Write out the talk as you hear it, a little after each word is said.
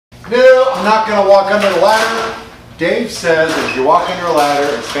I'm not going to walk under the ladder. Dave says if you walk under a ladder,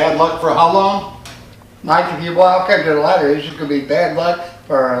 it's bad luck for how long? Mike, if you walk under the ladder, this is going to be bad luck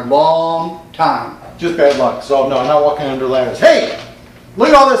for a long time. Just bad luck. So no, I'm not walking under ladders. Hey, look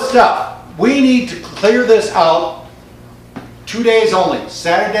at all this stuff. We need to clear this out 2 days only,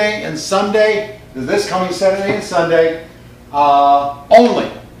 Saturday and Sunday. This coming Saturday and Sunday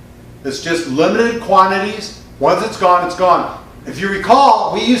only. It's just limited quantities. Once it's gone, it's gone. If you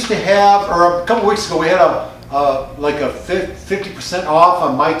recall, we used to have, or a couple weeks ago, we had like a 50% off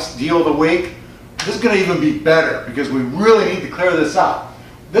on Mike's deal of the week. This is going to even be better because we really need to clear this out.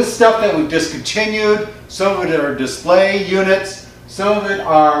 This stuff that we've discontinued, some of it are display units, some of it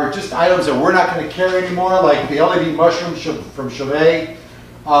are just items that we're not going to carry anymore, like the LED mushrooms from Chauvet.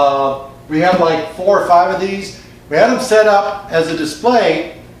 We have like 4 or 5 of these. We had them set up as a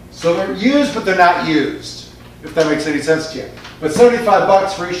display, so they're used but they're not used, if that makes any sense to you. But 75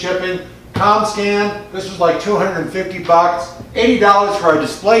 bucks free shipping. ComScan, this was like 250 bucks. $80 for our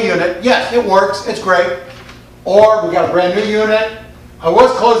display unit. Yes, it works, it's great. Or we got a brand new unit. I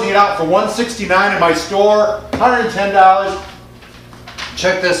was closing it out for $169 in my store, $110.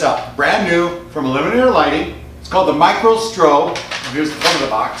 Check this out, brand new from Illuminator Lighting. It's called the Micro Strobe. Here's the front of the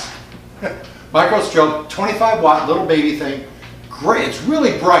box. Micro Strobe, 25 watt little baby thing. Great, it's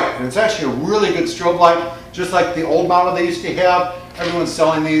really bright and it's actually a really good strobe light, just like the old model they used to have. Everyone's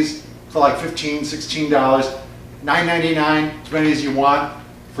selling these for like $15, $16, $9.99, as many as you want,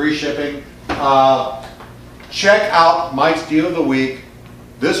 free shipping. Check out Mike's Deal of the Week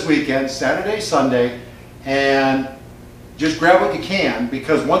this weekend, Saturday, Sunday, and just grab what you can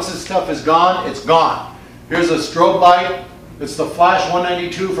because once this stuff is gone, it's gone. Here's a strobe light. It's the Flash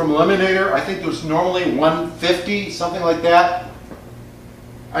 192 from Illuminator. I think it was normally 150, something like that.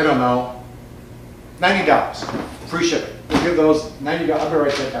 I don't know. $90, free shipping. We'll give those $90. I'm gonna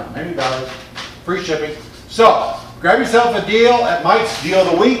write that down. $90, free shipping. So grab yourself a deal at Mike's Deal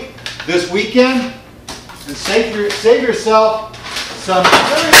of the Week this weekend, and save yourself some.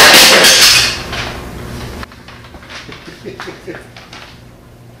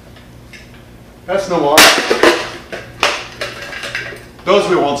 That's no more. Those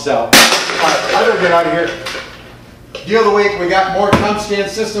we won't sell. All right, I better get out of here. Deal of the week, we got more ComScan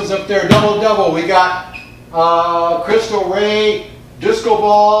systems up there, double. We got Crystal Ray, Disco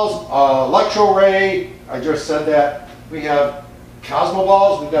Balls, Electro Ray, I just said that. We have Cosmo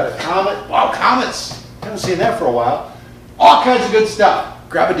Balls, we've got a Comet. Wow, Comets! Haven't seen that for a while. All kinds of good stuff.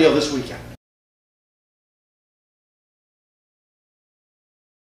 Grab a deal this weekend.